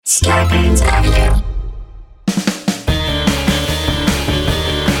Scarpins Avenue.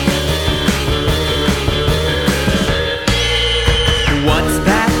 What's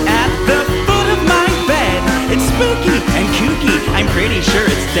that at the foot of my bed? It's spooky and kooky, I'm pretty sure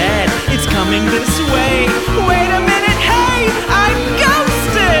it's dead. It's coming this way. Wait a minute, hey, I'm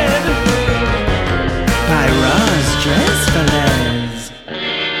ghosted! By Roz Dresfeles.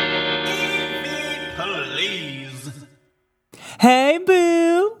 Please. Hey,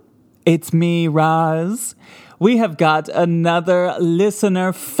 boo. It's me, Roz. We have got another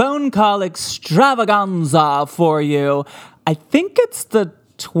listener phone call extravaganza for you. I think it's the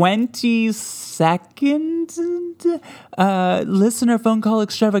 22nd listener phone call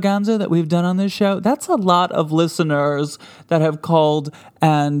extravaganza that we've done on this show. That's a lot of listeners that have called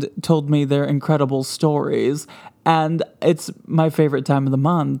and told me their incredible stories. And it's my favorite time of the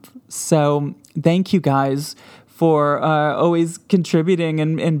month. So thank you guys for always contributing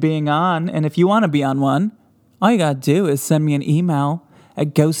and being on. And if you want to be on one, all you got to do is send me an email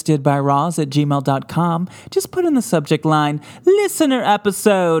at ghostedbyroz@gmail.com. Just put in the subject line, listener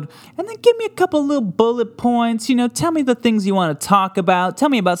episode, and then give me a couple little bullet points. You know, tell me the things you want to talk about. Tell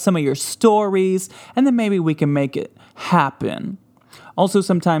me about some of your stories, and then maybe we can make it happen. Also,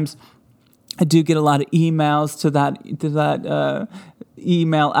 sometimes I do get a lot of emails to that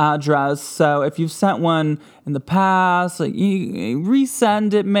email address. So if you've sent one in the past, like you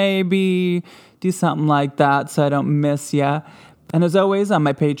resend it maybe, do something like that so I don't miss you. And as always, on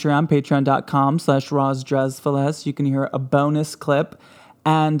my Patreon, patreon.com/RozDresfeles, you can hear a bonus clip.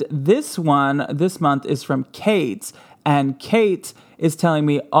 And this month is from Kate. And Kate is telling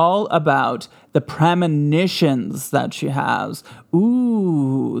me all about the premonitions that she has.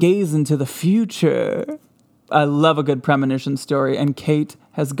 Ooh, gaze into the future. I love a good premonition story, and Kate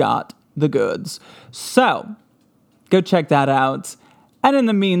has got the goods. So, go check that out. And in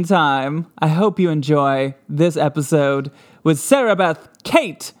the meantime, I hope you enjoy this episode with Sarah Beth,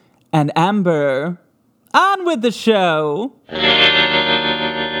 Kate, and Amber. On with the show!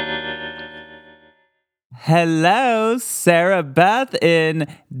 Hello, Sarah Beth in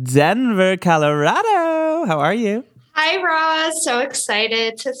Denver, Colorado. How are you? Hi, Roz. So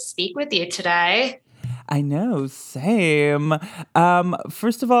excited to speak with you today. I know, same.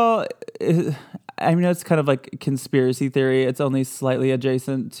 First of all, I know it's kind of like conspiracy theory. It's only slightly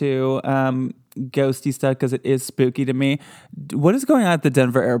adjacent to ghosty stuff because it is spooky to me. What is going on at the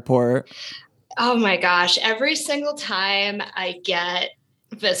Denver airport? Oh my gosh. Every single time I get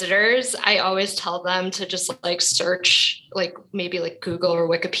visitors, I always tell them to just like search maybe Google or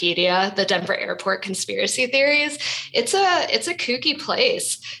Wikipedia, the Denver airport conspiracy theories. It's a kooky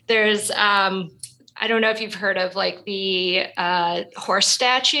place. There's I don't know if you've heard of the horse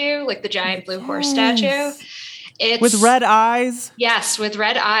statue, the giant blue horse statue. It's with red eyes? Yes, with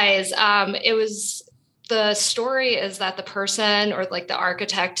red eyes. The story is that the person or the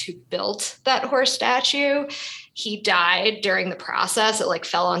architect who built that horse statue, he died during the process. It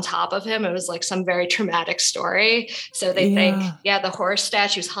fell on top of him. It was some very traumatic story. So they think, the horse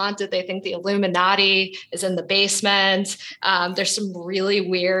statue's haunted. They think the Illuminati is in the basement. There's some really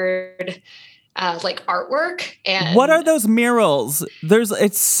weird artwork. And what are those murals?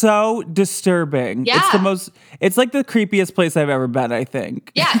 It's so disturbing. Yeah. It's like the creepiest place I've ever been, I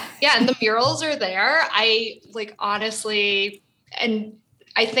think. Yeah. And the murals are there. I honestly, and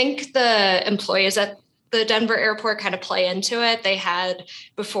I think the employees at the Denver airport kind of play into it. They had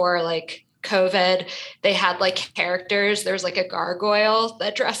before COVID, they had characters. There was a gargoyle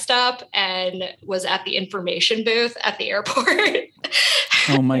that dressed up and was at the information booth at the airport.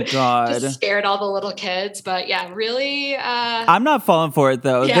 Oh my God. Just scared all the little kids. But yeah, really. I'm not falling for it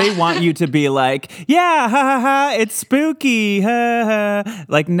though. Yeah. They want you to be yeah, ha ha ha, it's spooky. Ha ha.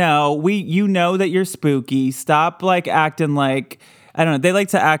 No, you know that you're spooky. Stop acting I don't know. They like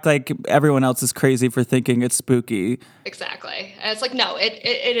to act like everyone else is crazy for thinking it's spooky. Exactly. And it's no,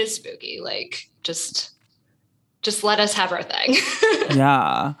 it is spooky. Just let us have our thing.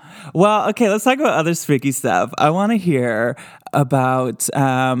 Yeah. Well, okay, let's talk about other spooky stuff. I want to hear about,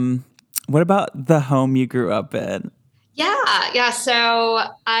 what about the home you grew up in? Yeah. So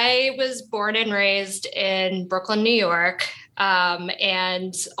I was born and raised in Brooklyn, New York.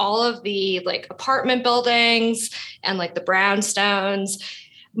 And all of the apartment buildings and the brownstones,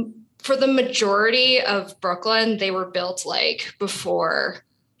 for the majority of Brooklyn, they were built before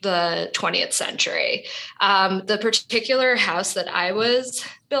the 20th century. The particular house that I was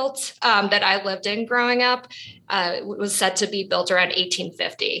built, that I lived in growing up, was said to be built around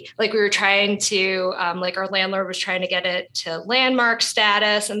 1850. We were trying to, our landlord was trying to get it to landmark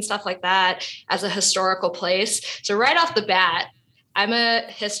status and stuff like that as a historical place. So right off the bat, I'm a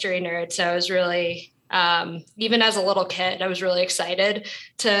history nerd, so I was really, even as a little kid, I was really excited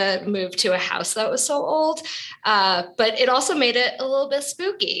to move to a house that was so old. But it also made it a little bit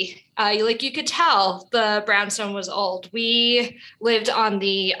spooky. You could tell the brownstone was old. We lived on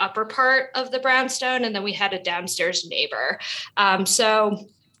the upper part of the brownstone, and then we had a downstairs neighbor. So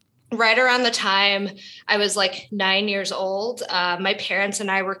right around the time I was like 9 years old, my parents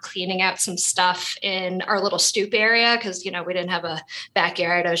and I were cleaning out some stuff in our little stoop area because, we didn't have a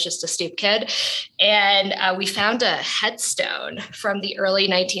backyard. I was just a stoop kid. And we found a headstone from the early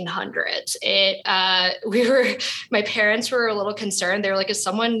 1900s. My parents were a little concerned. They were like, is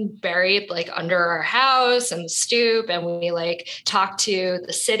someone buried like under our house and the stoop? And we like talked to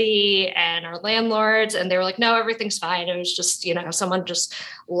the city and our landlords, and they were like, no, everything's fine. It was just, someone just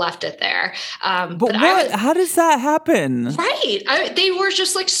left it there. But how does that happen? Right. They were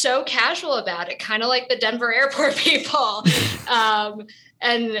just like so casual about it, kind of like the Denver airport people.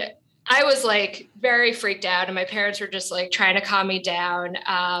 And I was like very freaked out, and my parents were just like trying to calm me down.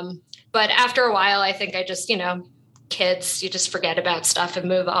 But after a while, I think I just, kids, you just forget about stuff and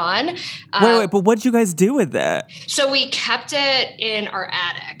move on. Wait, but what did you guys do with it? So we kept it in our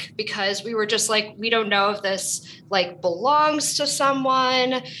attic because we were just like, we don't know if this like belongs to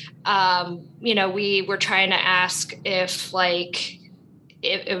someone. We were trying to ask if like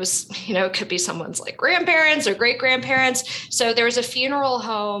it was, it could be someone's like grandparents or great grandparents. So there was a funeral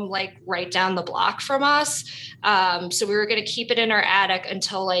home like right down the block from us. So we were going to keep it in our attic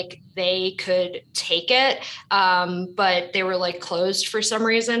until like they could take it. But they were like closed for some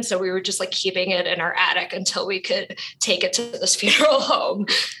reason. So we were just like keeping it in our attic until we could take it to this funeral home.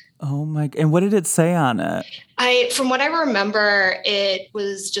 Oh my, and what did it say on it? From what I remember, it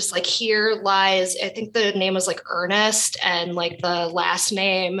was just like, here lies, I think the name was like Ernest, and like the last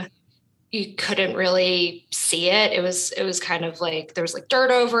name, you couldn't really see it. It was kind of like, there was like dirt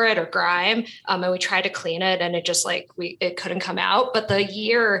over it or grime. And we tried to clean it, and it just like, it couldn't come out. But the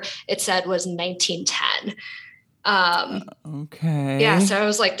year it said was 1910. Okay. Yeah. So I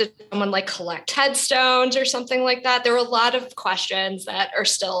was like, did someone like collect headstones or something like that? There were a lot of questions that are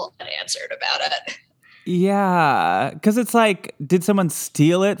still unanswered about it. Yeah. Because it's like, did someone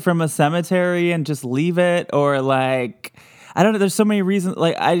steal it from a cemetery and just leave it? Or like, I don't know. There's so many reasons.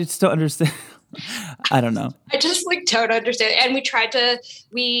 Like, I just don't understand. I don't know. I just like don't understand. And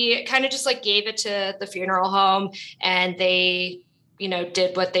we kind of just like gave it to the funeral home, and they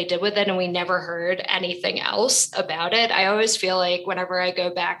did what they did with it, and we never heard anything else about it. I always feel like whenever I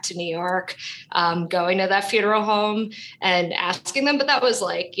go back to New York, going to that funeral home and asking them, but that was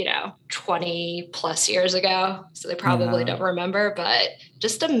like, 20 plus years ago. So they probably don't remember, but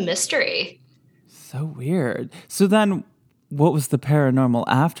just a mystery. So weird. So then what was the paranormal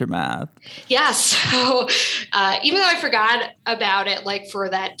aftermath? Yeah. So even though I forgot about it, like for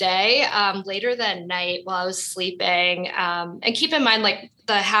that day, later that night while I was sleeping, and keep in mind, like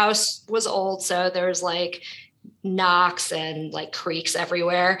the house was old. So there was like knocks and like creaks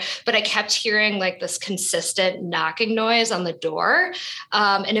everywhere, but I kept hearing like this consistent knocking noise on the door,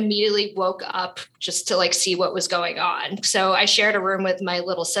 and immediately woke up just to like see what was going on. So I shared a room with my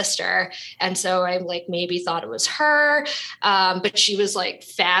little sister, and so I like maybe thought it was her, but she was like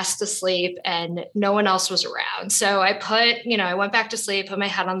fast asleep and no one else was around. So I went back to sleep, put my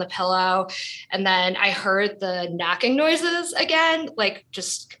head on the pillow, and then I heard the knocking noises again, like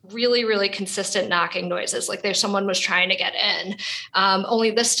just really, really consistent knocking noises. Like someone was trying to get in. Only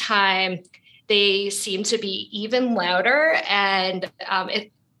this time they seemed to be even louder, and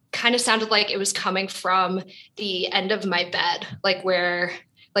it kind of sounded like it was coming from the end of my bed, like where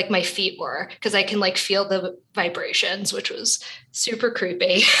like my feet were, because I can like feel the vibrations, which was super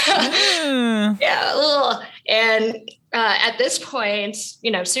creepy. Yeah. Ugh. And at this point,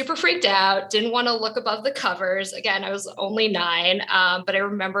 super freaked out, didn't want to look above the covers. Again, I was only 9, but I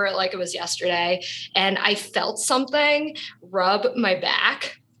remember it like it was yesterday. And I felt something rub my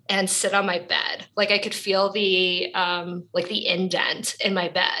back and sit on my bed. Like I could feel the the indent in my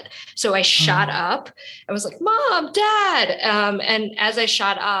bed. So I shot up. I was like, Mom, Dad. And as I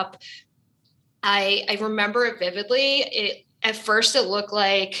shot up, I remember it vividly. At first it looked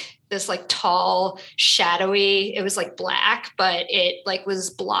like this like tall, shadowy, it was like black, but it like was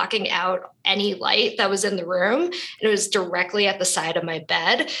blocking out any light that was in the room. And it was directly at the side of my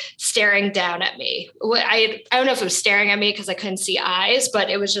bed, staring down at me. I don't know if it was staring at me because I couldn't see eyes, but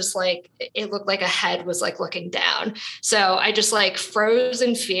it was just like, it looked like a head was like looking down. So I just like froze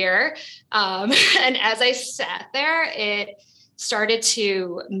in fear. And as I sat there, it started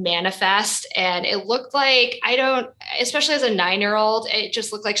to manifest, and it looked like, especially as a 9-year-old, it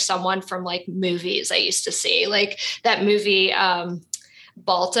just looked like someone from like movies I used to see, like that movie,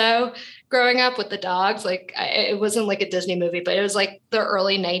 Balto, growing up with the dogs. Like it wasn't like a Disney movie, but it was like the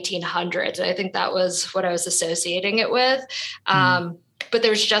early 1900s. And I think that was what I was associating it with. But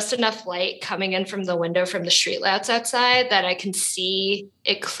there's just enough light coming in from the window from the streetlights outside that I can see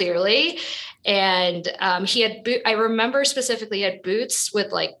it clearly. And he had, I remember specifically, he had boots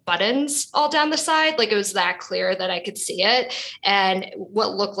with like buttons all down the side. Like it was that clear that I could see it. And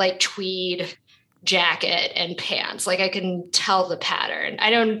what looked like tweed jacket and pants. Like I can tell the pattern. I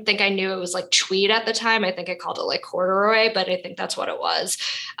don't think I knew it was like tweed at the time. I think I called it like corduroy, but I think that's what it was.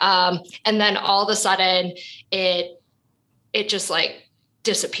 And then all of a sudden it just like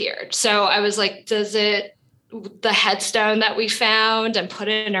disappeared. So I was like, the headstone that we found and put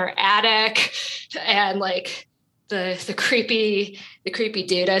it in our attic, and like the creepy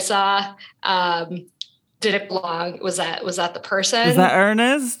dude I saw, did it belong? Was that the person? Is that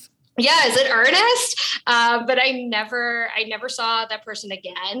Ernest? Yeah, is it Ernest? But I never saw that person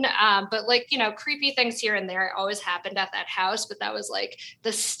again. But like, creepy things here and there always happened at that house. But that was like the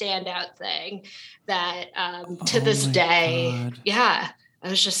standout thing that to this day. God. Yeah. I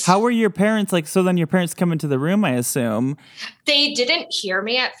was just. How were your parents? Like, so then your parents come into the room, I assume. They didn't hear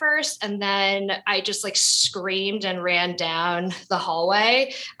me at first. And then I just like screamed and ran down the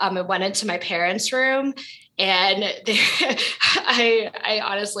hallway. And went into my parents' room. And I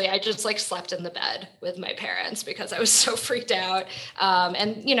honestly, I just like slept in the bed with my parents because I was so freaked out.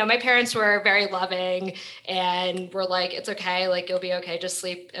 And, my parents were very loving and were like, it's okay. Like, you'll be okay. Just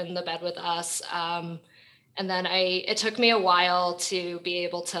sleep in the bed with us. And then it took me a while to be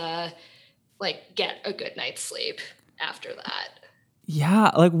able to like get a good night's sleep after that.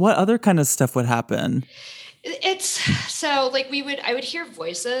 Yeah. Like what other kind of stuff would happen? It's so like I would hear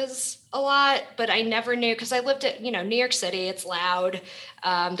voices a lot, but I never knew, because I lived at, New York City, it's loud.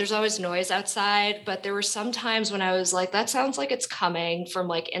 There's always noise outside, but there were some times when I was like, that sounds like it's coming from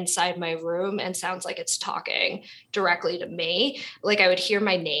like inside my room and sounds like it's talking directly to me. Like I would hear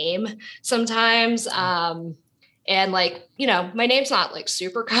my name sometimes. And like, my name's not like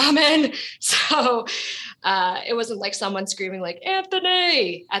super common. So it wasn't like someone screaming like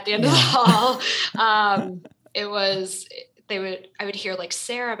Anthony at the end of the hall. I would hear like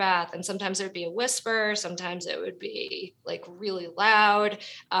Sarah Beth, and sometimes there would be a whisper. Sometimes it would be like really loud.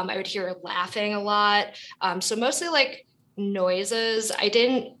 I would hear laughing a lot. So mostly like noises.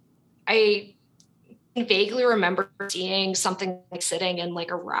 I vaguely remember seeing something like sitting in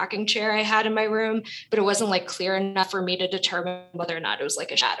like a rocking chair I had in my room, but it wasn't like clear enough for me to determine whether or not it was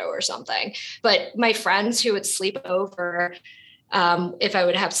like a shadow or something. But my friends who would sleep over, if I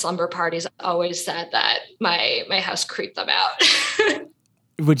would have slumber parties, always said that my house creeped them out.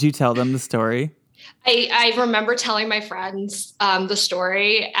 Would you tell them the story? I remember telling my friends the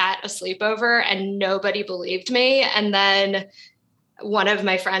story at a sleepover, and nobody believed me. And then one of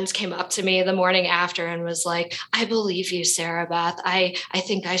my friends came up to me the morning after and was like, I believe you, Sarah Beth. I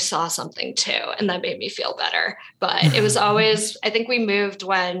think I saw something too. And that made me feel better. But it was always, I think we moved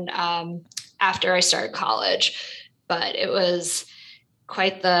when, after I started college, but it was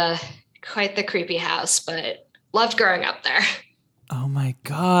quite the creepy house, but loved growing up there. Oh my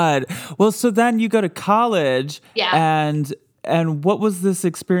God. Well, so then you go to college. Yeah. And what was this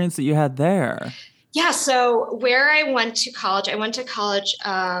experience that you had there? Yeah. So where I went to college,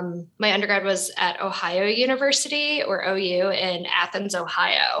 my undergrad was at Ohio University, or OU, in Athens,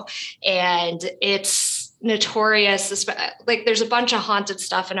 Ohio. And it's notorious. Like there's a bunch of haunted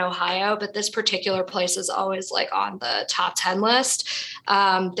stuff in Ohio, but this particular place is always like on the top 10 list.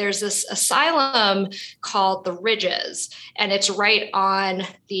 There's this asylum called the Ridges, and it's right on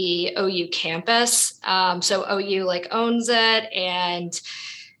the OU campus. So OU like owns it, and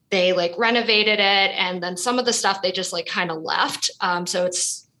they like renovated it, and then some of the stuff they just like kind of left. So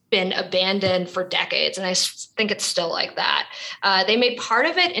it's been abandoned for decades, and I think it's still like that. They made part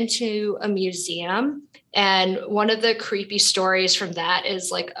of it into a museum. And one of the creepy stories from that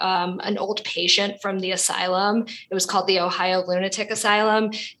is like an old patient from the asylum. It was called the Ohio Lunatic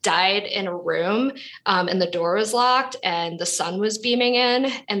Asylum, died in a room, and the door was locked and the sun was beaming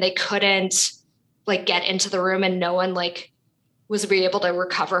in, and they couldn't like get into the room, and no one like was able to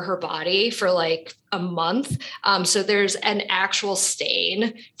recover her body for like a month. So there's an actual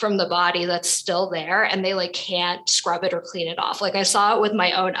stain from the body that's still there, and they like can't scrub it or clean it off. Like I saw it with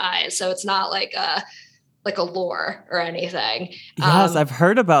my own eyes. So it's not like a lore or anything. Yes, I've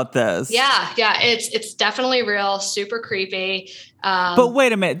heard about this. Yeah. It's definitely real, super creepy. But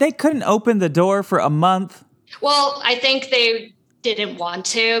wait a minute, they couldn't open the door for a month? Well, I think they didn't want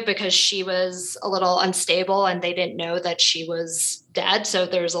to because she was a little unstable and they didn't know that she was dead. So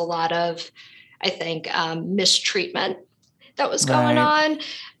there's a lot of, I think, mistreatment that was going Right. on.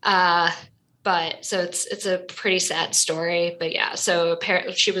 Uh, but so it's a pretty sad story. But yeah, so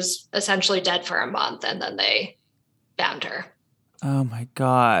apparently she was essentially dead for a month and then they found her. Oh my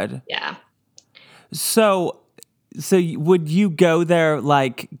God. Yeah. So, would you go there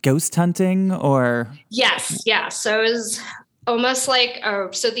like ghost hunting or? Yes, yeah. So it was almost like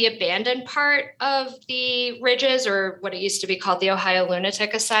so the abandoned part of the Ridges, or what it used to be called the Ohio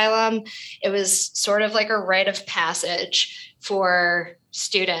Lunatic Asylum, it was sort of like a rite of passage for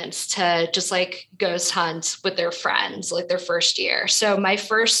students to just like ghost hunt with their friends, like their first year. So I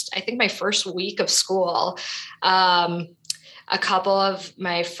think my first week of school, um, a couple of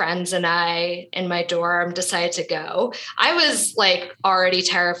my friends and I in my dorm decided to go. I was like already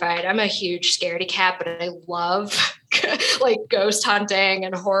terrified. I'm a huge scaredy cat, but I love like ghost hunting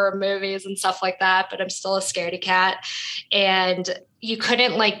and horror movies and stuff like that. But I'm still a scaredy cat. And you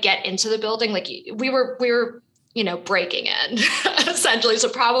couldn't like get into the building. Like we were breaking in essentially. So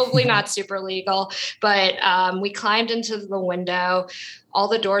probably not super legal, but we climbed into the window. All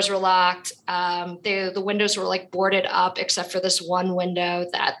the doors were locked. The windows were like boarded up, except for this one window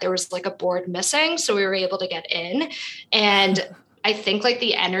that there was like a board missing. So we were able to get in. And I think like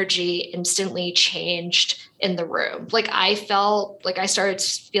the energy instantly changed in the room. Like I felt like I started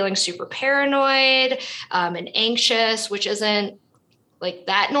feeling super paranoid and anxious, which isn't like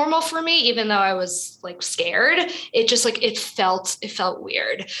that normal for me, even though I was like scared. It just like it felt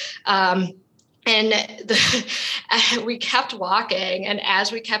weird. And we kept walking, and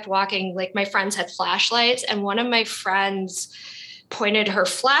as we kept walking, like my friends had flashlights, and one of my friends pointed her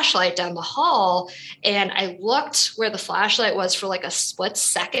flashlight down the hall, and I looked where the flashlight was for like a split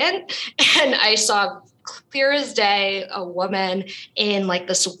second, and I saw clear as day a woman in like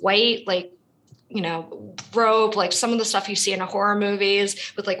this white like robe, like some of the stuff you see in horror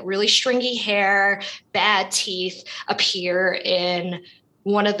movies with like really stringy hair, bad teeth, appear in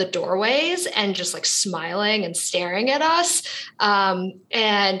one of the doorways and just like smiling and staring at us.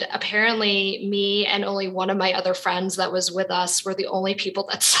 And apparently, me and only one of my other friends that was with us were the only people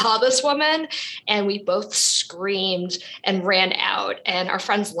that saw this woman. And we both screamed and ran out, and our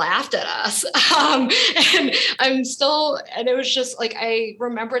friends laughed at us. And and it was just like, I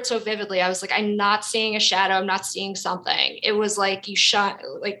remember it so vividly. I was like, I'm not seeing a shadow, I'm not seeing something. It was like you shot,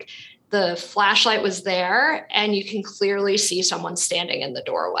 like, the flashlight was there and you can clearly see someone standing in the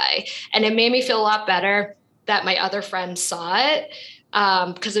doorway. And it made me feel a lot better that my other friends saw it,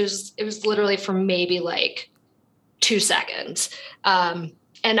 because it was literally for maybe like 2 seconds. And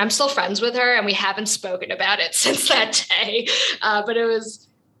I'm still friends with her and we haven't spoken about it since that day. But it was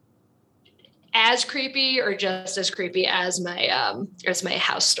as creepy or just as creepy as my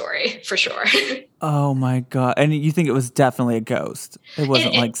house story, for sure. Oh my God. And you think it was definitely a ghost? It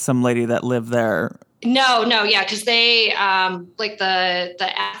wasn't it, like some lady that lived there. No, yeah, because they like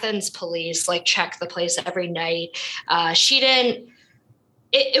the Athens police like check the place every night. She didn't.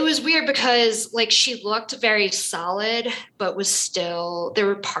 It was weird because like she looked very solid, but was still, there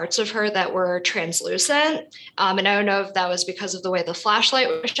were parts of her that were translucent. And I don't know if that was because of the way the flashlight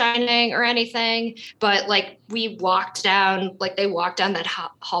was shining or anything. But like we walked down, like they walked down that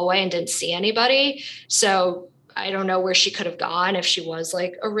hallway and didn't see anybody. So I don't know where she could have gone if she was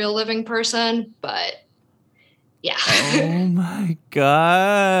like a real living person, but yeah. Oh my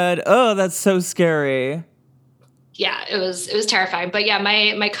God. Oh, that's so scary. Yeah, it was terrifying. But yeah,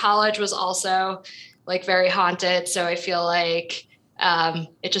 my college was also like very haunted. So I feel like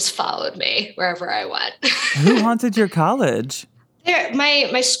it just followed me wherever I went. Who haunted your college?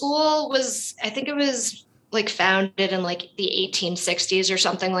 My school was, I think it was like founded in like the 1860s or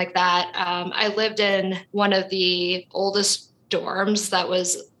something like that. I lived in one of the oldest dorms that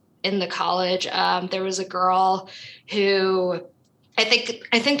was in the college. There was a girl who, I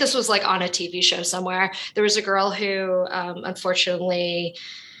think this was like on a TV show somewhere. There was a girl who unfortunately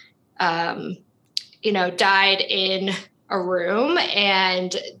died in a room,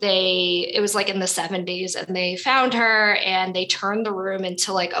 and it was like in the 70s, and they found her and they turned the room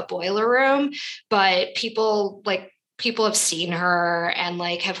into like a boiler room. But people have seen her and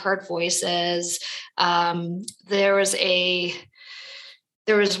like have heard voices.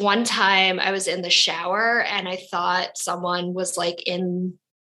 There was one time I was in the shower and I thought someone was like in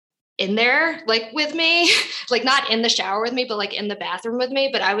there like with me, like not in the shower with me, but like in the bathroom with me.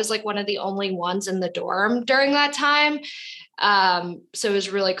 But I was like one of the only ones in the dorm during that time. So it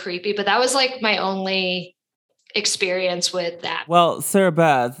was really creepy, but that was like my only experience with that. Well, Sarah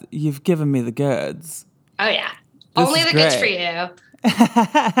Beth, you've given me the goods. Oh, yeah. This Only is the goods for great. you.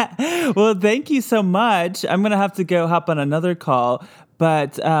 Well, thank you so much. I'm going to have to go hop on another call,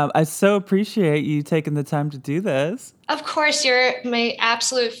 but I so appreciate you taking the time to do this. Of course, you're my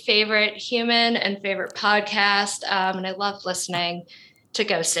absolute favorite human and favorite podcast. And I love listening to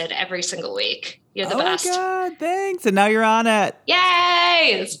Ghosted every single week. You're the best. Oh, my God. Thanks. And now you're on it.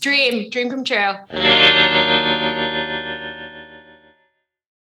 Yay! It's dream come true.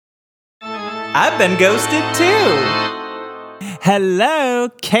 I've been ghosted too. Hello,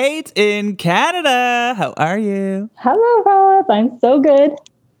 Kate in Canada. How are you? Hello, Rob. I'm so good.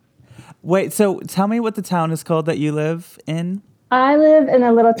 Wait, so tell me what the town is called that you live in. I live in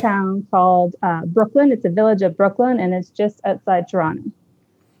a little town called Brooklyn. It's a village of Brooklyn, and it's just outside Toronto.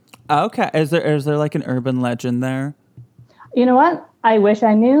 Okay. Is there like an urban legend there? You know what? I wish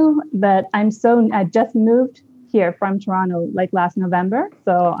I knew, but I just moved here from Toronto like last November,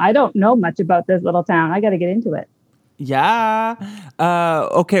 so I don't know much about this little town. I got to get into it. Yeah.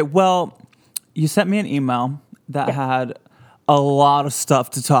 Okay. Well, you sent me an email that had a lot of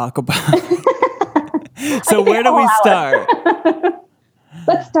stuff to talk about. So where do we start?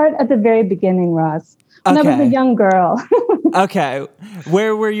 Let's start at the very beginning, Ross. When I was a young girl. Okay.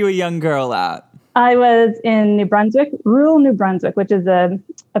 Where were you a young girl at? I was in New Brunswick, rural New Brunswick, which is a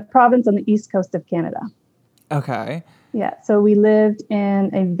province on the east coast of Canada. Okay. Yeah, so we lived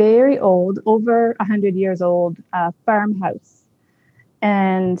in a very old, over 100 years old farmhouse.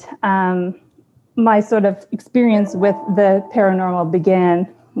 And my sort of experience with the paranormal began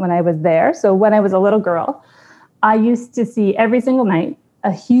when I was there. So when I was a little girl, I used to see every single night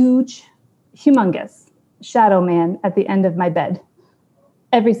a huge, humongous shadow man at the end of my bed.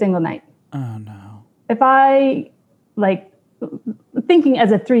 Every single night. Oh, no. If I, thinking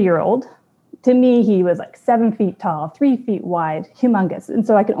as a 3-year-old, to me, he was like 7 feet tall, 3 feet wide, humongous. And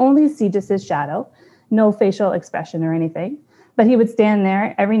so I could only see just his shadow, no facial expression or anything. But he would stand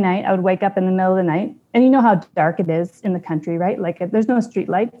there every night. I would wake up in the middle of the night. And you know how dark it is in the country, right? There's no street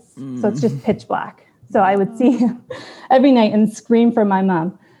lights. So it's just pitch black. So I would see him every night and scream for my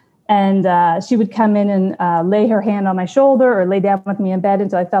mom. And she would come in and lay her hand on my shoulder or lay down with me in bed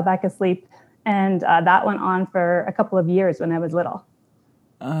until I fell back asleep. And that went on for a couple of years when I was little.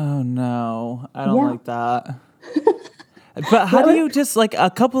 Oh, no. I don't like that. But how do you just, a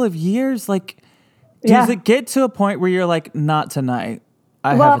couple of years, does it get to a point where you're like, not tonight?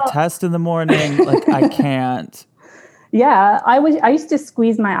 I have a test in the morning. I can't. Yeah, I used to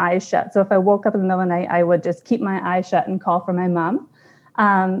squeeze my eyes shut. So if I woke up in the middle of the night, I would just keep my eyes shut and call for my mom.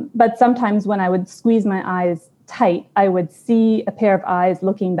 But sometimes when I would squeeze my eyes tight, I would see a pair of eyes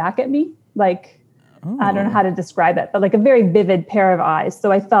looking back at me. I don't know how to describe it, but a very vivid pair of eyes.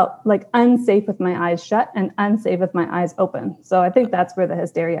 So I felt unsafe with my eyes shut and unsafe with my eyes open. So I think that's where the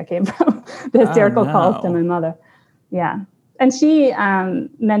hysteria came from, the hysterical calls to my mother. Yeah. And she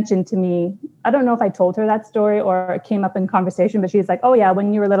mentioned to me, I don't know if I told her that story or it came up in conversation, but she's like, oh yeah,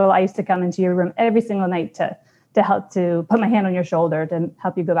 when you were little, I used to come into your room every single night to help to put my hand on your shoulder to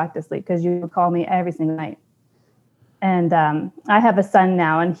help you go back to sleep because you would call me every single night. And I have a son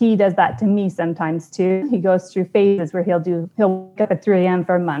now, and he does that to me sometimes too. He goes through phases where he'll wake up at 3 a.m.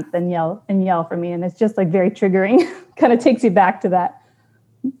 for a month and yell for me, and it's just very triggering. Kind of takes you back to that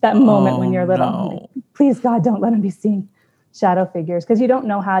moment when you're little. No. Please God, don't let him be seeing shadow figures because you don't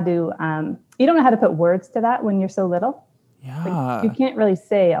know how to put words to that when you're so little. Yeah, you can't really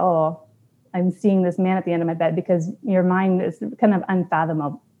say, "Oh, I'm seeing this man at the end of my bed," because your mind is kind of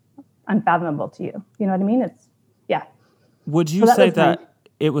unfathomable to you. You know what I mean? Yeah. Would you say that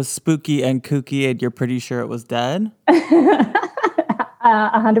it was spooky and kooky and you're pretty sure it was dead?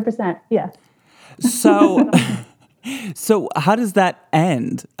 100%. Yeah. So how does that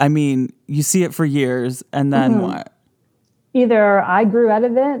end? I mean, you see it for years and then what? Either I grew out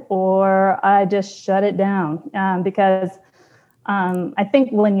of it or I just shut it down because I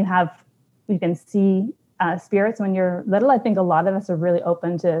think when you can see spirits when you're little, I think a lot of us are really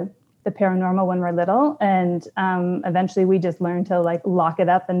open to the paranormal when we're little, and eventually we just learn to lock it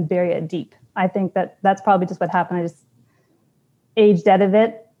up and bury it deep. I think that's probably just what happened. I just aged out of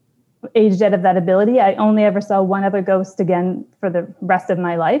that ability. I only ever saw one other ghost again for the rest of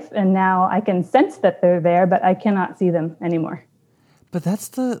my life, and now I can sense that they're there, but I cannot see them anymore. But that's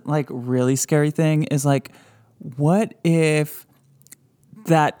the really scary thing is what if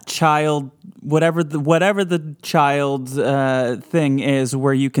that child, whatever the child's thing is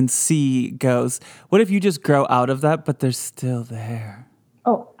where you can see ghosts, what if you just grow out of that, but they're still there?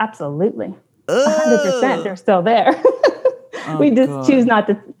 Oh, absolutely. 100%. They're still there. We just choose not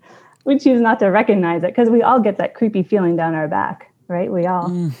to recognize it because we all get that creepy feeling down our back, right? We all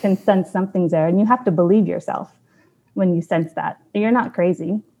can sense something's there, and you have to believe yourself when you sense that. You're not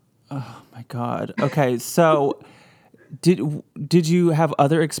crazy. Oh my God. Okay, so did you have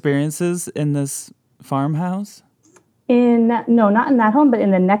other experiences in this farmhouse? No, not in that home, but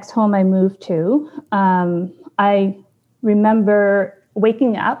in the next home I moved to, I remember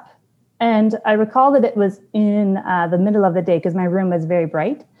waking up, and I recall that it was in the middle of the day because my room was very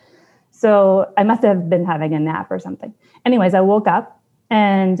bright. So I must have been having a nap or something. Anyways, I woke up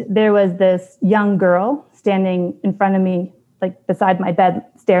and there was this young girl standing in front of me, like beside my bed,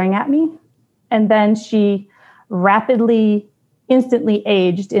 staring at me. And then she rapidly, instantly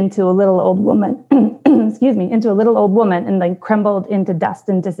aged into a little old woman, excuse me, into a little old woman, and then crumbled into dust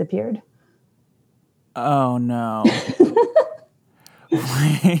and disappeared. Oh no.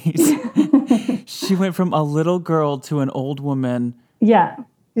 Wait. She went from a little girl to an old woman. Yeah.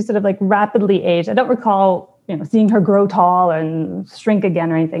 She sort of like rapidly aged. I don't recall, seeing her grow tall and shrink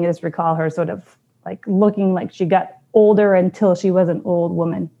again or anything. I just recall her sort of like looking like she got older until she was an old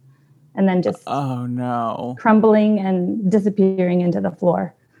woman. And then just oh no, crumbling and disappearing into the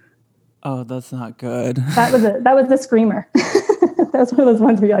floor. Oh, that's not good. That was the screamer. That's one of those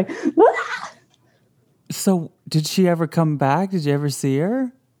ones where you're like, ah! So did she ever come back? Did you ever see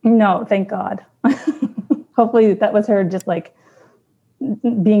her? No, thank God. Hopefully that was her just like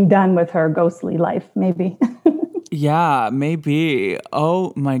being done with her ghostly life, maybe. Yeah, maybe.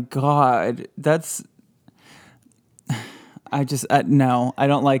 Oh my God. No, I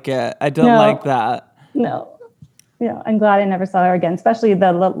don't like it. I don't like that. No. Yeah, I'm glad I never saw her again, especially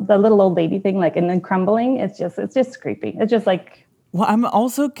the little old lady thing, like, and then crumbling. It's just creepy. It's just like. Well, I'm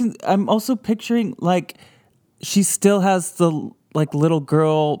also picturing like she still has the like little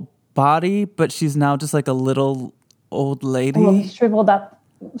girl body, but she's now just like a little old lady. Shriveled up,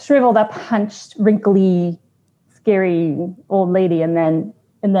 hunched, wrinkly, scary old lady, and then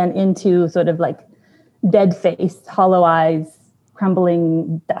into sort of like dead face, hollow eyes,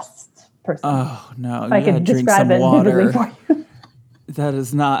 crumbling dust person. Oh no! I could describe it vividly for you. That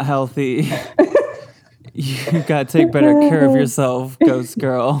is not healthy. You gotta take better care of yourself, ghost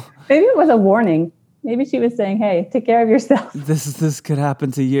girl. Maybe it was a warning. Maybe she was saying, "Hey, take care of yourself." This could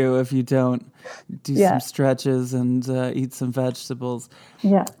happen to you if you don't do some stretches and eat some vegetables.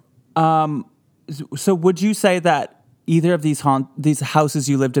 Yeah. So would you say that either of these houses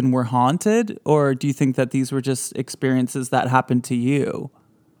you lived in were haunted, or do you think that these were just experiences that happened to you?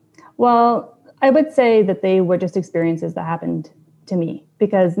 Well, I would say that they were just experiences that happened to me,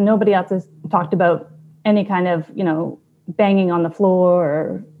 because nobody else has talked about any kind of, banging on the floor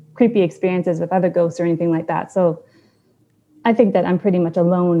or creepy experiences with other ghosts or anything like that. So I think that I'm pretty much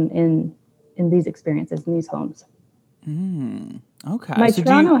alone in these experiences in these homes. Okay. My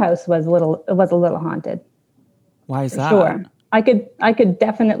Toronto house was a little haunted. Why is that? Sure. I could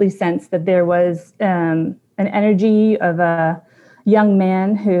definitely sense that there was an energy of a young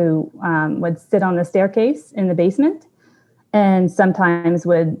man who would sit on the staircase in the basement, and sometimes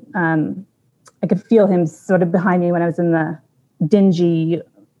I could feel him sort of behind me when I was in the dingy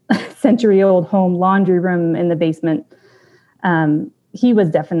century-old home laundry room in the basement. He was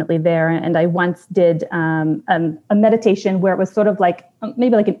definitely there, and I once did a meditation where it was sort of like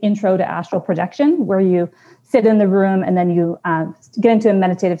maybe like an intro to astral projection, where you sit in the room and then you get into a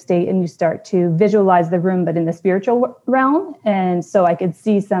meditative state and you start to visualize the room, but in the spiritual realm. And so I could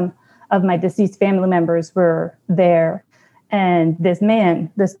see some of my deceased family members were there. And this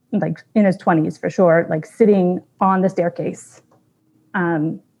man, this like in his 20s for sure, like sitting on the staircase.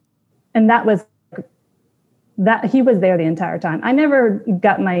 And that he was there the entire time. I never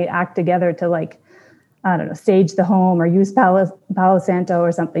got my act together to like, I don't know, sage the home or use Palo Santo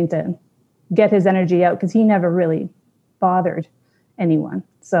or something to get his energy out, because he never really bothered anyone.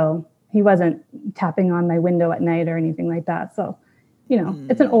 So he wasn't tapping on my window at night or anything like that. So,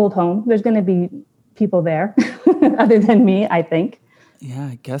 it's an old home. There's going to be people there other than me, I think. Yeah,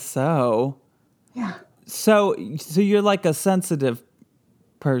 I guess so. Yeah. So you're like a sensitive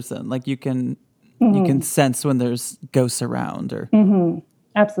person. Like you can sense when there's ghosts around, or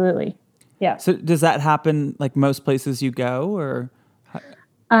Absolutely. Yeah. So does that happen like most places you go, or?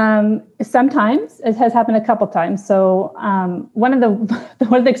 Sometimes it has happened a couple times. So one of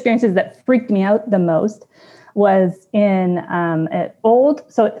the experiences that freaked me out the most was so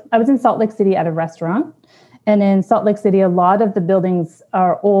I was in Salt Lake City at a restaurant, and in Salt Lake City, a lot of the buildings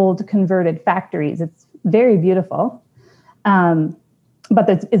are old converted factories. It's very beautiful. But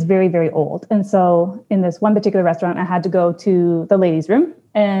it's very, very old. And so in this one particular restaurant, I had to go to the ladies' room,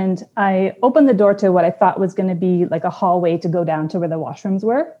 and I opened the door to what I thought was going to be like a hallway to go down to where the washrooms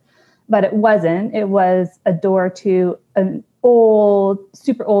were. But it wasn't. It was a door to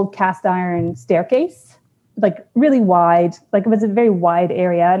super old cast iron staircase, like really wide. Like it was a very wide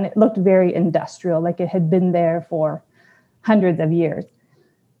area, and it looked very industrial, like it had been there for hundreds of years.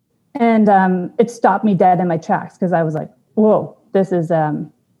 And it stopped me dead in my tracks because I was like, whoa, this is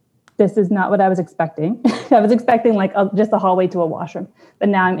not what I was expecting. I was expecting like just a hallway to a washroom, but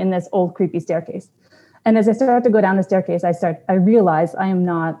now I'm in this old creepy staircase. And as I started to go down the staircase, I realized I am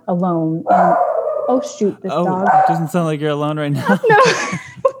not alone. And, oh shoot, this dog. It doesn't sound like you're alone right now.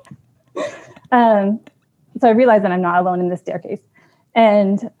 No. So I realized that I'm not alone in this staircase.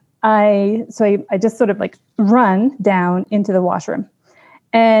 And I just sort of like run down into the washroom.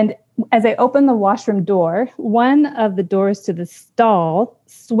 And as I open the washroom door, one of the doors to the stall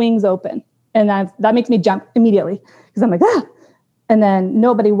swings open. And that makes me jump immediately because I'm like, ah. And then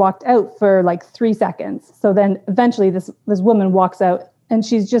nobody walked out for like 3 seconds. So then eventually this woman walks out, and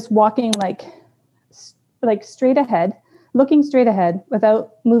she's just walking like straight ahead, looking straight ahead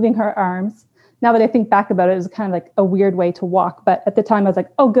without moving her arms. Now that I think back about it, it was kind of like a weird way to walk. But at the time I was like,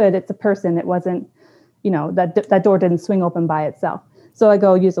 oh, good, it's a person. It wasn't, that door didn't swing open by itself. So I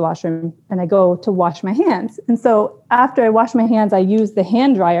go use the washroom, and I go to wash my hands. And so after I wash my hands, I use the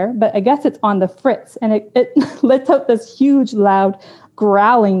hand dryer, but I guess it's on the fritz, and it lets out this huge, loud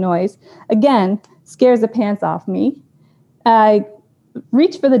growling noise. Again, scares the pants off me. I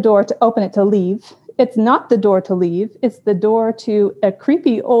reach for the door to open it to leave. It's not the door to leave. It's the door to a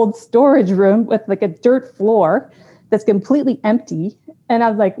creepy old storage room with like a dirt floor that's completely empty. And I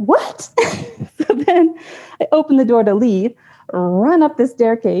was like, what? So then I open the door to leave, run up the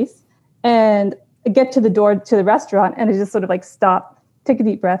staircase, and get to the door to the restaurant, and I just sort of like stop, take a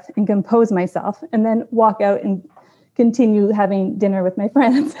deep breath, and compose myself, and then walk out and continue having dinner with my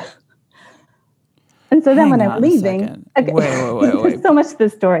friends. And so then when I'm leaving, okay, wait. There's so much to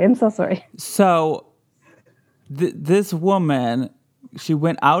this story. I'm so sorry. So this woman, she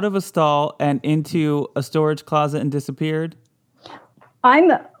went out of a stall and into a storage closet and disappeared?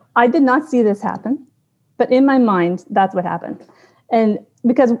 I did not see this happen. But in my mind, that's what happened. And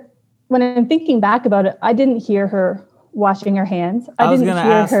because when I'm thinking back about it, I didn't hear her washing her hands. I was going to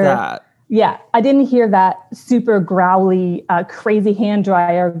ask that. Yeah, I didn't hear that super growly, crazy hand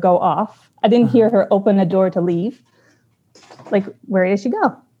dryer go off. I didn't hear her open a door to leave. Like, where did she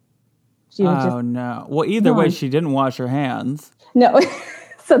go? She was just no. Well, either way, she didn't wash her hands. No.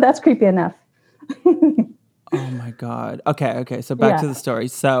 So that's creepy enough. Oh my God. Okay. So back to the story.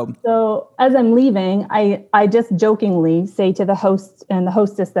 So as I'm leaving, I just jokingly say to the host and the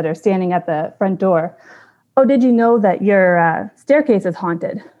hostess that are standing at the front door, oh, did you know that your staircase is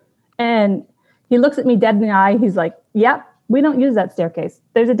haunted? And he looks at me dead in the eye. He's like, yep, we don't use that staircase.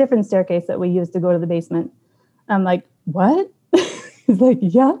 There's a different staircase that we use to go to the basement. I'm like, what? He's like,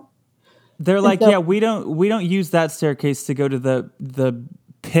 yeah. They're like, yeah, we don't use that staircase to go to the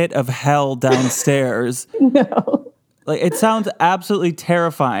pit of hell downstairs. No. Like, it sounds absolutely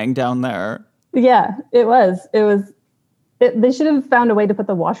terrifying down there. Yeah, it was. They should have found a way to put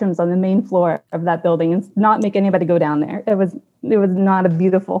the washrooms on the main floor of that building and not make anybody go down there. It was not a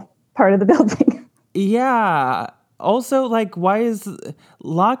beautiful part of the building. Yeah. Also, like,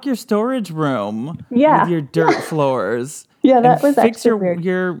 lock your storage room with your dirt floors. Yeah, that was fix weird.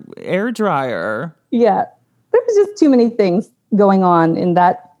 your air dryer. Yeah. There was just too many things going on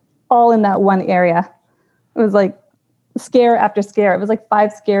all in that one area. It was like scare after scare. It was like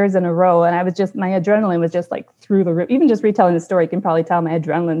 5 scares in a row. And my adrenaline was just like through the roof. Even just retelling the story, you can probably tell my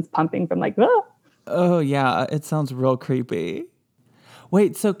adrenaline's pumping from like, oh. Oh yeah. It sounds real creepy.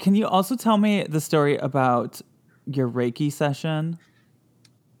 Wait, so can you also tell me the story about your Reiki session?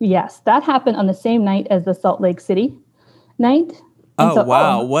 Yes, that happened on the same night as the Salt Lake City night.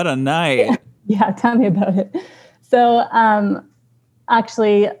 Wow, what a night. Yeah, tell me about it. So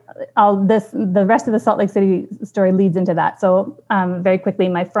actually, the rest of the Salt Lake City story leads into that. So very quickly,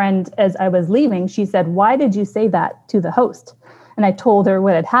 my friend, as I was leaving, she said, why did you say that to the host? And I told her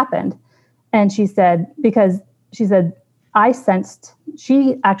what had happened. And she said, I sensed,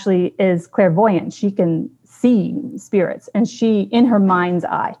 she actually is clairvoyant. She can see spirits, and she, in her mind's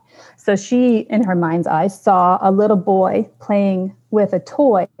eye. So she, in her mind's eye, saw a little boy playing with a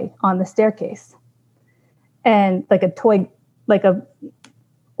toy on the staircase. And like a toy, like a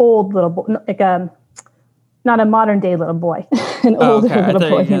old little boy, not a modern day little boy, an older little boy. I thought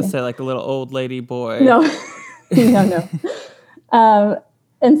you were going to say like a little old lady boy. No, no.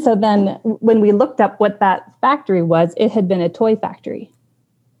 And so then when we looked up what that factory was, it had been a toy factory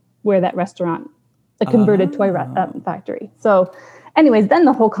where that restaurant, a converted toy factory. So anyways, then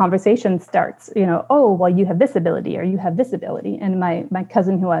the whole conversation starts, oh, well, you have this ability or you have this ability. And my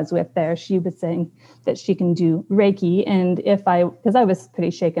cousin who I was with there, she was saying that she can do Reiki. And because I was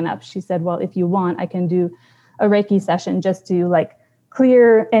pretty shaken up, she said, well, if you want, I can do a Reiki session just to like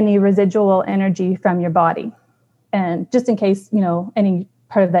clear any residual energy from your body. And just in case, any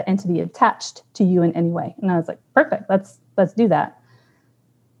part of that entity attached to you in any way. And I was like, perfect, let's do that.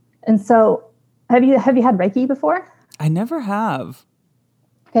 And so have you had Reiki before? I never have.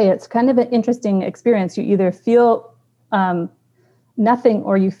 Okay, it's kind of an interesting experience. You either feel nothing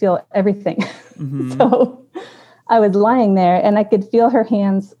or you feel everything. Mm-hmm. So I was lying there and I could feel her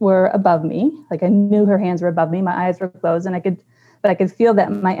hands were above me. Like I knew her hands were above me. My eyes were closed and I could feel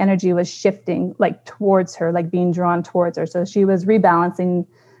that my energy was shifting like towards her, like being drawn towards her. So she was rebalancing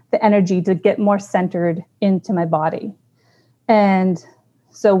the energy to get more centered into my body. And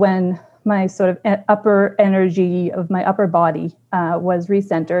so when my sort of upper energy of my upper body was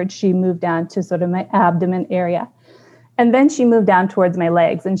recentered, she moved down to sort of my abdomen area. And then she moved down towards my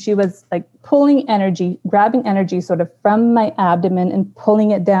legs and she was like pulling energy, grabbing energy sort of from my abdomen and pulling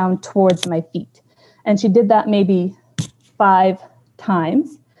it down towards my feet. And she did that maybe 5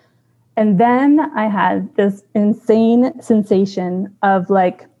 times. And then I had this insane sensation of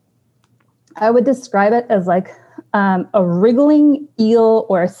like, I would describe it as like a wriggling eel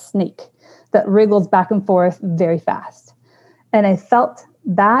or a snake that wriggles back and forth very fast. And I felt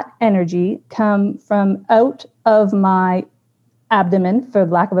that energy come from out of my abdomen, for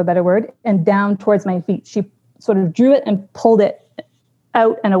lack of a better word, and down towards my feet. She sort of drew it and pulled it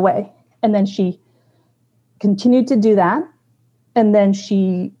out and away. And then she continued to do that. And then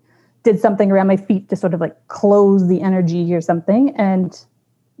she did something around my feet to sort of like close the energy or something. And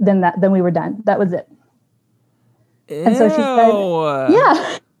then we were done. That was it. Ew. And so she said,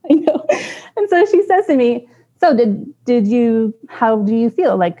 yeah, I know. And so she says to me, so how do you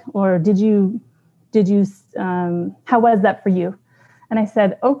feel like, or how was that for you? And I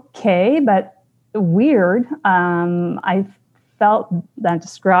said, okay, but weird. I felt that,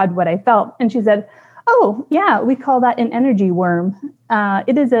 described what I felt. And she said, oh yeah, we call that an energy worm.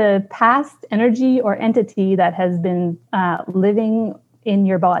 It is a past energy or entity that has been living in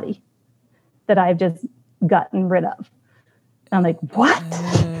your body that I've just gotten rid of. I'm like, what?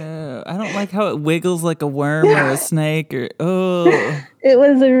 I don't like how it wiggles like a worm or a snake or, oh. It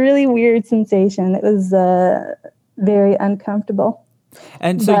was a really weird sensation. It was very uncomfortable.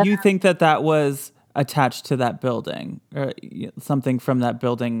 And so you think that was attached to that building or something from that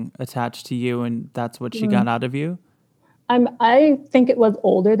building attached to you and that's what she got out of you? I think it was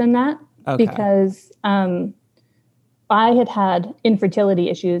older than that because I had infertility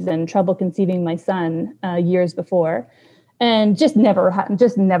issues and trouble conceiving my son years before. And just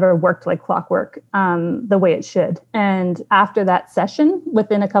never worked like clockwork the way it should. And after that session,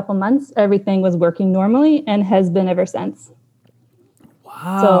 within a couple months, everything was working normally and has been ever since.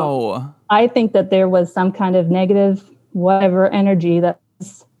 Wow. So I think that there was some kind of negative, whatever energy that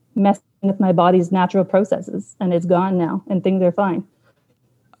was messing with my body's natural processes. And it's gone now and things are fine.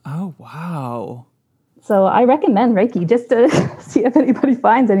 Oh, wow. So I recommend Reiki just to see if anybody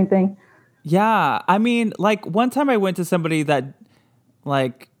finds anything. Yeah, I mean, like one time I went to somebody that,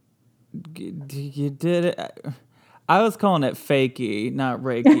 like, you did it. I was calling it fakey, not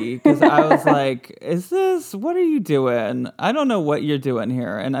Reiki, because I was like, what are you doing? I don't know what you're doing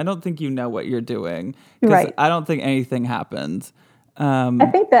here, and I don't think you know what you're doing. Right. I don't think anything happened. I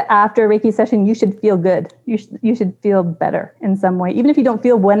think that after a Reiki session, you should feel good. You should feel better in some way. Even if you don't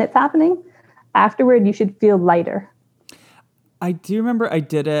feel when it's happening, afterward, you should feel lighter. I do remember I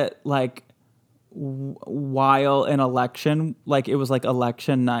did it, like, while an election, like it was like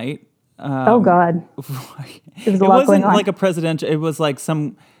election night. Oh God! It wasn't like a presidential. It was like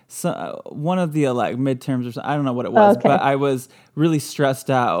some one of the midterms or something. I don't know what it was, but I was really stressed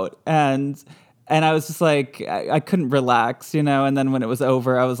out and I was just like I couldn't relax, And then when it was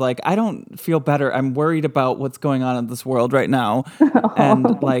over, I was like, I don't feel better. I'm worried about what's going on in this world right now,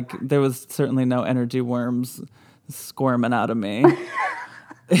 and like there was certainly no energy worms squirming out of me.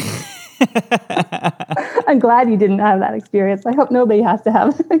 I'm glad you didn't have that experience. I hope nobody has to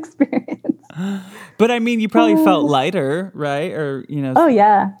have that experience. But I mean, you probably felt lighter, right? Or, Oh,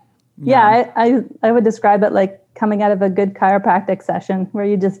 yeah. Yeah, I would describe it like coming out of a good chiropractic session where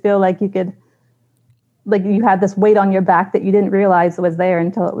you just feel like you you had this weight on your back that you didn't realize was there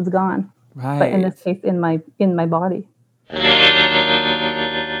until it was gone. Right. But in this case, in my body.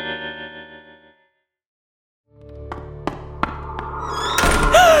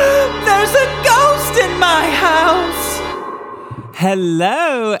 There's a ghost in my house.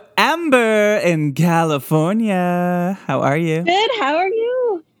 Hello, Amber in California. How are you? Good. How are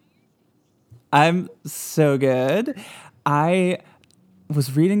you? I'm so good. I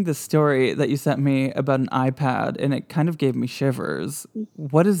was reading the story that you sent me about an iPad, and it kind of gave me shivers.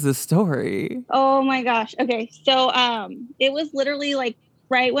 What is the story? Oh my gosh. Okay. So it was literally like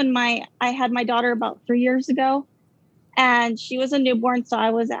right when I had my daughter about 3 years ago, and she was a newborn, so I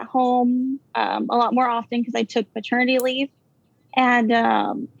was at home a lot more often because I took maternity leave.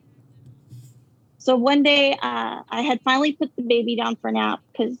 And so one day I had finally put the baby down for a nap,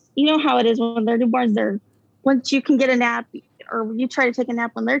 because you know how it is when they're newborns, once you can get a nap, or you try to take a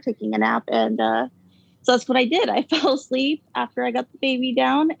nap when they're taking a nap. And so that's what I did. I fell asleep after I got the baby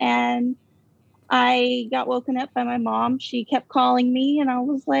down, and I got woken up by my mom. She kept calling me, and I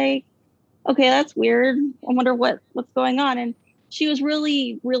was like, okay, that's weird. I wonder what's going on. And she was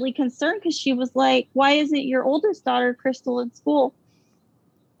really, really concerned, because she was like, why isn't your oldest daughter, Crystal, in school?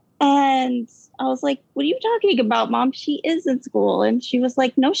 And I was like, what are you talking about, Mom? She is in school. And she was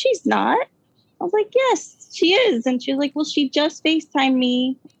like, no, she's not. I was like, yes, she is. And she was like, well, she just FaceTimed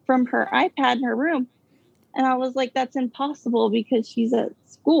me from her iPad in her room. And I was like, that's impossible because she's at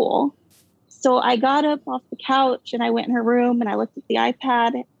school. So I got up off the couch and I went in her room and I looked at the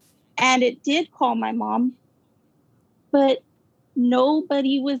iPad, and it did call my mom, but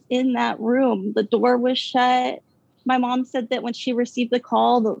nobody was in that room. The door was shut. My mom said that when she received the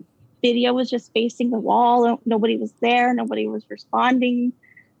call, the video was just facing the wall. Nobody was there. Nobody was responding.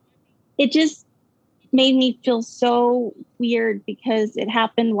 It just made me feel so weird because it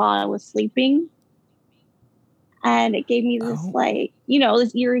happened while I was sleeping. And it gave me this,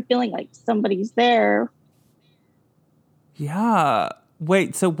 this eerie feeling like somebody's there. Yeah.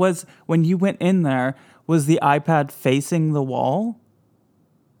 Wait, so when you went in there, was the iPad facing the wall?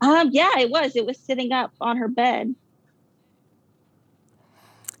 Yeah, it was. It was sitting up on her bed.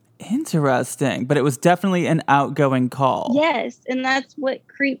 Interesting. But it was definitely an outgoing call. Yes. And that's what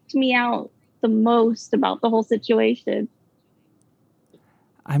creeped me out the most about the whole situation.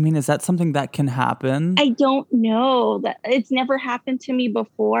 I mean, is that something that can happen? I don't know. That it's never happened to me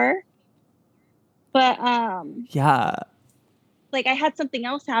before. But yeah. Like I had something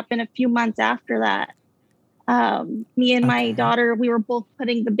else happen a few months after that. Me and my daughter, we were both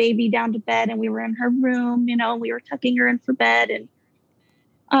putting the baby down to bed, and we were in her room, we were tucking her in for bed,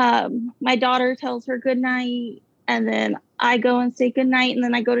 and my daughter tells her good night, and then I go and say good night, and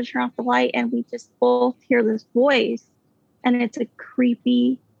then I go to turn off the light, and we just both hear this voice, and it's a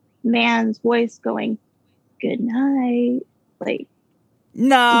creepy man's voice going, good night. Like,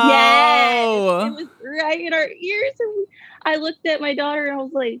 no. Yes, it was right in our ears. And I looked at my daughter and I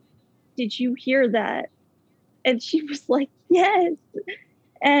was like, did you hear that? And she was like, yes.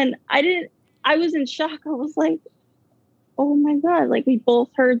 And I was in shock. I was like, oh my God. Like we both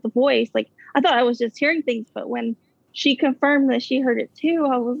heard the voice. Like I thought I was just hearing things, but when she confirmed that she heard it too,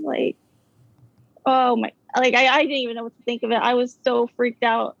 I was like, oh my, like I didn't even know what to think of it. I was so freaked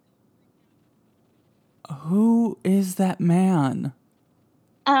out. Who is that man?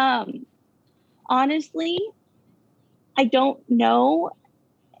 Honestly, I don't know.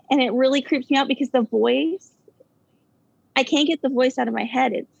 And it really creeps me out because the voice, I can't get the voice out of my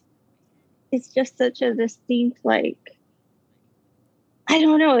head. It's just such a distinct, like, I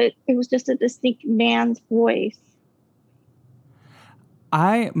don't know. It was just a distinct man's voice.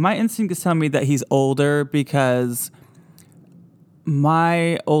 My instinct is telling me that he's older because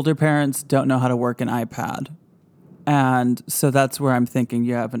my older parents don't know how to work an iPad. And so that's where I'm thinking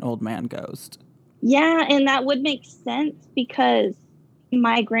you have an old man ghost. Yeah, and that would make sense because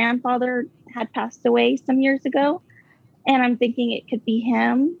my grandfather had passed away some years ago. And I'm thinking it could be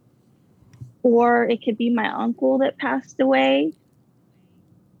him, or it could be my uncle that passed away.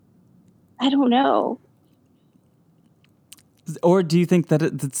 I don't know. Or do you think that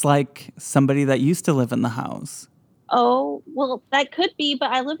it's like somebody that used to live in the house? Oh, well, that could be, but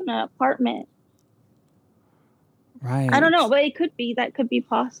I live in an apartment. Right. I don't know, but it could be. That could be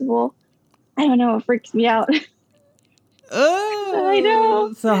possible. I don't know. It freaks me out. Oh, I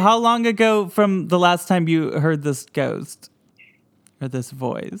know. So how long ago from the last time you heard this ghost or this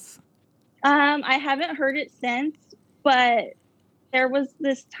voice? I haven't heard it since, but there was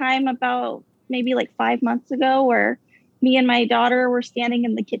this time about maybe like 5 months ago where me and my daughter were standing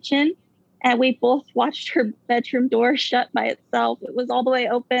in the kitchen and we both watched her bedroom door shut by itself. It was all the way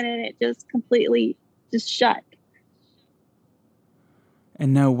open and it just completely just shut.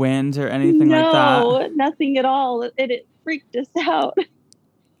 And no wind or anything like that? No, nothing at all. It freaked us out.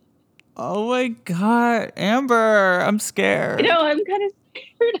 Oh my God, Amber, I'm scared. I'm kind of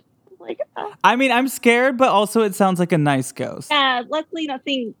scared. Like, I mean, I'm scared, but also it sounds like a nice ghost. yeah, luckily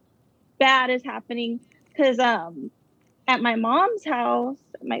nothing bad is happening because at my mom's house,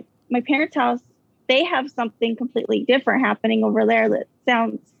 my parents' house, they have something completely different happening over there that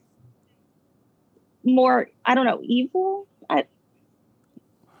sounds more, I don't know, evil.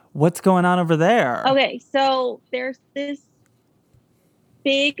 What's going on over there? Okay, so there's this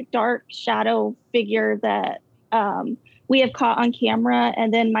big dark shadow figure that we have caught on camera,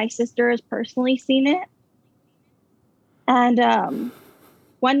 and then my sister has personally seen it. And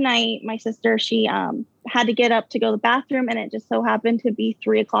one night, my sister, she had to get up to go to the bathroom, and it just so happened to be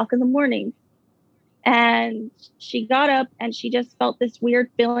 3:00 in the morning. And she got up and she just felt this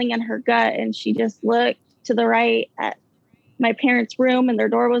weird feeling in her gut, and she just looked to the right at my parents' room, and their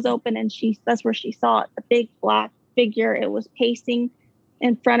door was open, and that's where she saw it, the big black figure. It was pacing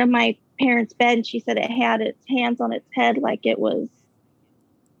in front of my parents' bed, and she said it had its hands on its head like it was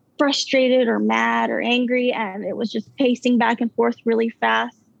frustrated or mad or angry, and it was just pacing back and forth really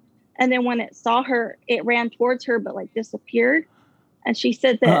fast. And then when it saw her, it ran towards her but like disappeared. And she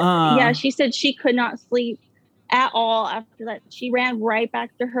said that she said she could not sleep at all after that. She ran right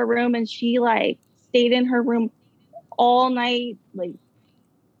back to her room, and she like stayed in her room all night, like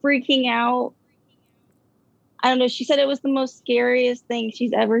freaking out. I don't know. She said it was the most scariest thing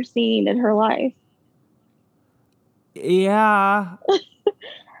she's ever seen in her life. Yeah.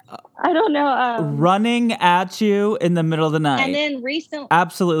 I don't know. Running at you in the middle of the night. And then recently,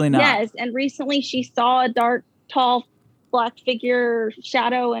 absolutely not. Yes, and recently she saw a dark, tall, black figure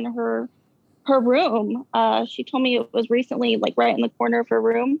shadow in her room. She told me it was recently, like right in the corner of her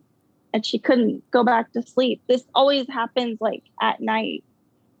room, and she couldn't go back to sleep. This always happens like at night.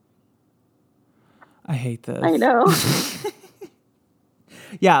 I hate this. I know.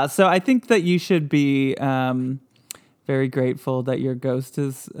 Yeah, so I think that you should be very grateful that your ghost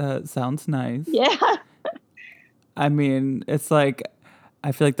sounds nice. Yeah. I mean, it's like,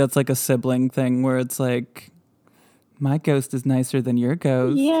 I feel like that's like a sibling thing where it's like, my ghost is nicer than your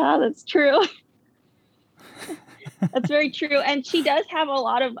ghost. Yeah, that's true. That's very true. And she does have a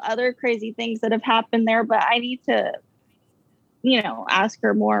lot of other crazy things that have happened there, but I need to, ask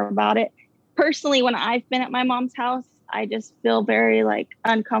her more about it. Personally, when I've been at my mom's house, I just feel very like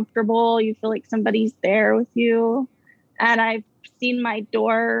uncomfortable. You feel like somebody's there with you. And I've seen my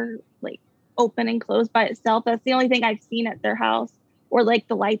door like open and close by itself. That's the only thing I've seen at their house, or like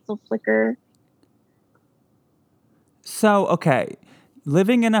the lights will flicker. So, okay,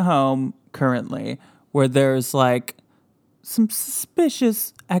 living in a home currently where there's like some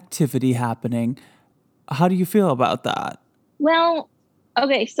suspicious activity happening, how do you feel about that? Well,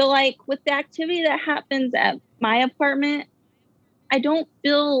 okay, so like with the activity that happens at my apartment, I don't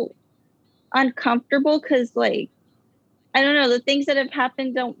feel uncomfortable because like, I don't know, the things that have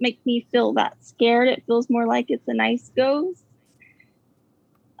happened don't make me feel that scared. It feels more like it's a nice ghost.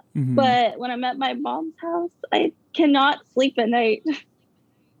 Mm-hmm. But when I'm at my mom's house, I cannot sleep at night.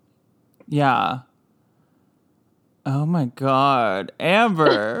 Yeah. Oh my God.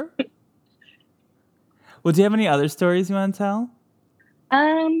 Amber. Well, do you have any other stories you want to tell?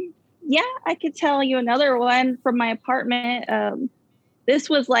 Yeah, I could tell you another one from my apartment. This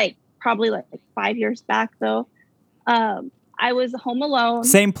was like probably like 5 years back though. I was home alone.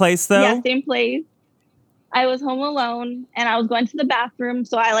 Same place though? Yeah, same place. I was home alone and I was going to the bathroom.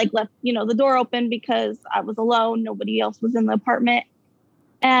 So I like left, the door open because I was alone. Nobody else was in the apartment.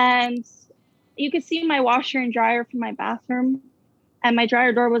 And you could see my washer and dryer from my bathroom. And my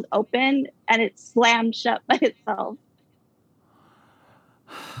dryer door was open and it slammed shut by itself.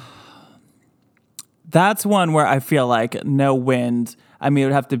 That's one where I feel like no wind. I mean, it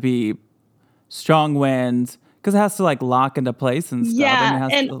would have to be strong wind because it has to like lock into place and stuff. Yeah,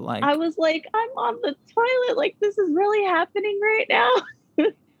 and to, like... I was like, I'm on the toilet. Like, this is really happening right now.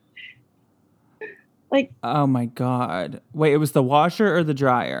 Like, oh my God. Wait, it was the washer or the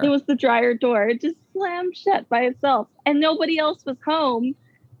dryer? It was the dryer door. It just slammed shut by itself. And nobody else was home.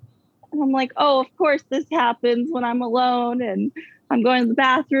 And I'm like, oh, of course this happens when I'm alone and I'm going to the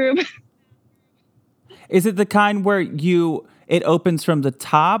bathroom. Is it the kind where it opens from the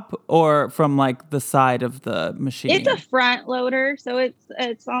top or from like the side of the machine? It's a front loader, so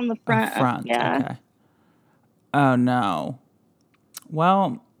it's on the front. Yeah. Okay. Oh no.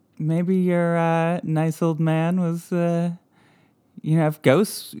 Well, maybe your nice old man was, if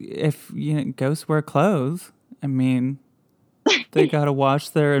ghosts wear clothes. I mean, they gotta wash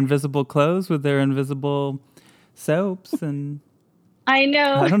their invisible clothes with their invisible soaps, and I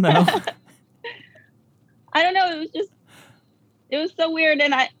know. I don't know. I don't know. It was so weird.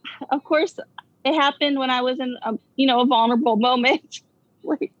 And of course, it happened when I was in a vulnerable moment.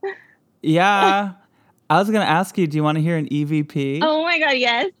 Like, Yeah. I was going to ask you, do you want to hear an EVP? Oh my God,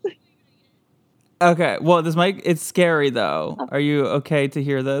 yes. Okay. Well, it's scary though. Oh. Are you okay to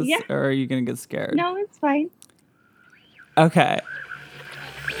hear this? Yeah. Or are you going to get scared? No, it's fine. Okay.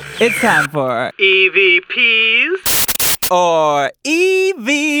 It's time for EVPs or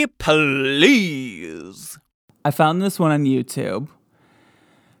EV Please. I found this one on YouTube.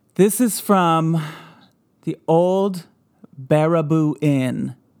 This is from the old Baraboo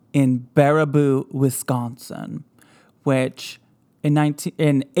Inn in Baraboo, Wisconsin, which in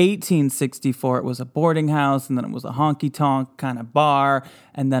 1864 it was a boarding house, and then it was a honky-tonk kind of bar,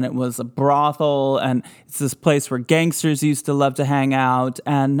 and then it was a brothel, and it's this place where gangsters used to love to hang out,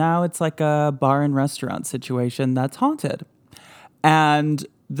 and now it's like a bar and restaurant situation that's haunted. And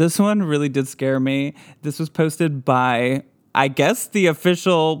this one really did scare me. This was posted by, I guess, the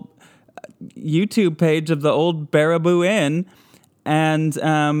official YouTube page of the old Baraboo Inn. And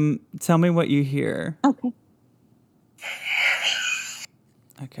tell me what you hear. Okay.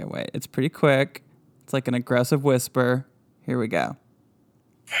 Okay, wait. It's pretty quick. It's like an aggressive whisper. Here we go.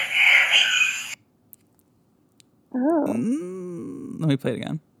 Oh. Let me play it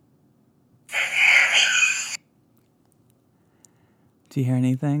again. Do you hear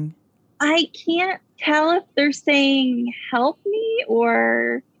anything? I can't tell if they're saying help me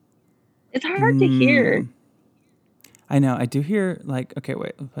or it's hard to hear. I know. I do hear okay,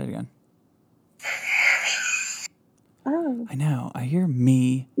 wait. Let's play it again. Oh. I know. I hear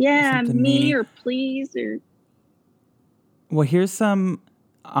me. Yeah, me or please or. Well, here's some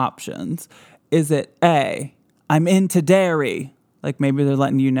options. Is it A, I'm into dairy? Like maybe they're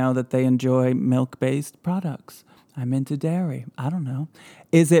letting you know that they enjoy milk-based products. I'm into dairy. I don't know.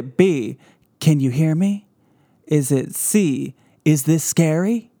 Is it B, can you hear me? Is it C, is this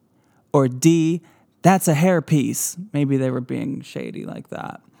scary? Or D, that's a hairpiece. Maybe they were being shady like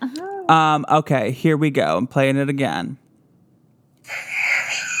that. Uh-huh. Okay, here we go. I'm playing it again.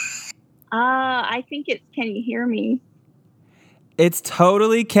 I think it's can you hear me? It's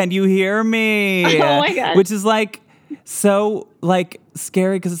totally can you hear me? Oh my God. Which is so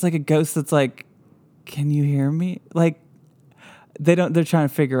scary because it's like a ghost that's like, can you hear me? Like they're trying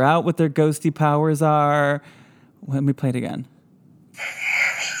to figure out what their ghosty powers are. Let me play it again.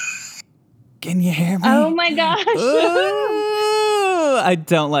 Can you hear me? Oh my gosh. Ooh, I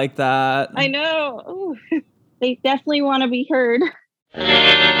don't like that. I know. Ooh. They definitely want to be heard.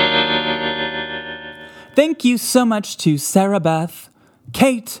 Thank you so much to Sarah Beth,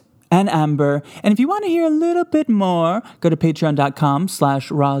 Kate, and Amber. And if you want to hear a little bit more, go to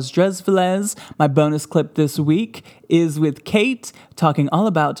patreon.com/RozDresveles. My bonus clip this week is with Kate talking all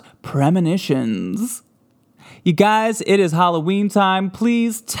about premonitions. You guys, it is Halloween time.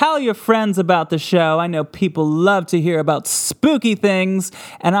 Please tell your friends about the show. I know people love to hear about spooky things,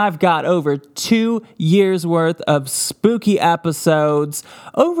 and I've got over 2 years worth of spooky episodes,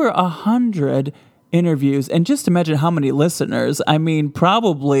 over 100 interviews, and just imagine how many listeners. I mean,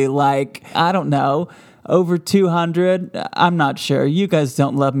 probably I don't know, over 200. I'm not sure. You guys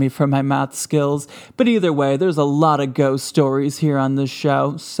don't love me for my math skills, but either way, there's a lot of ghost stories here on this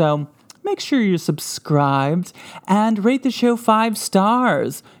show, so make sure you're subscribed and rate the show 5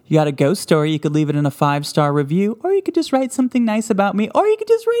 stars. You got a ghost story, you could leave it in a 5-star review, or you could just write something nice about me, or you could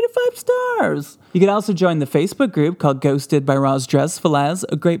just rate it 5 stars. You could also join the Facebook group called Ghosted by Roz Dresveles,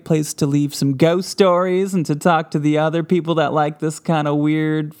 a great place to leave some ghost stories and to talk to the other people that like this kind of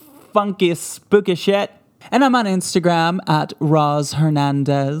weird, funky, spooky shit. And I'm on Instagram at Roz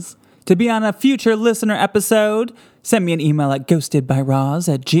Hernandez. To be on a future listener episode, send me an email at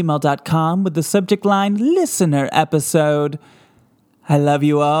ghostedbyroz@gmail.com with the subject line listener episode. I love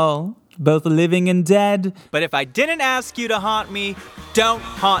you all, both living and dead. But if I didn't ask you to haunt me, don't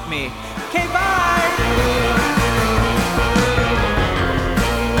haunt me. Okay, bye!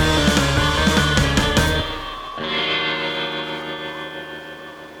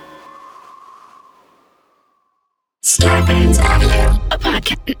 Starburns Audio,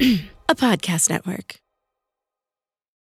 a podcast network.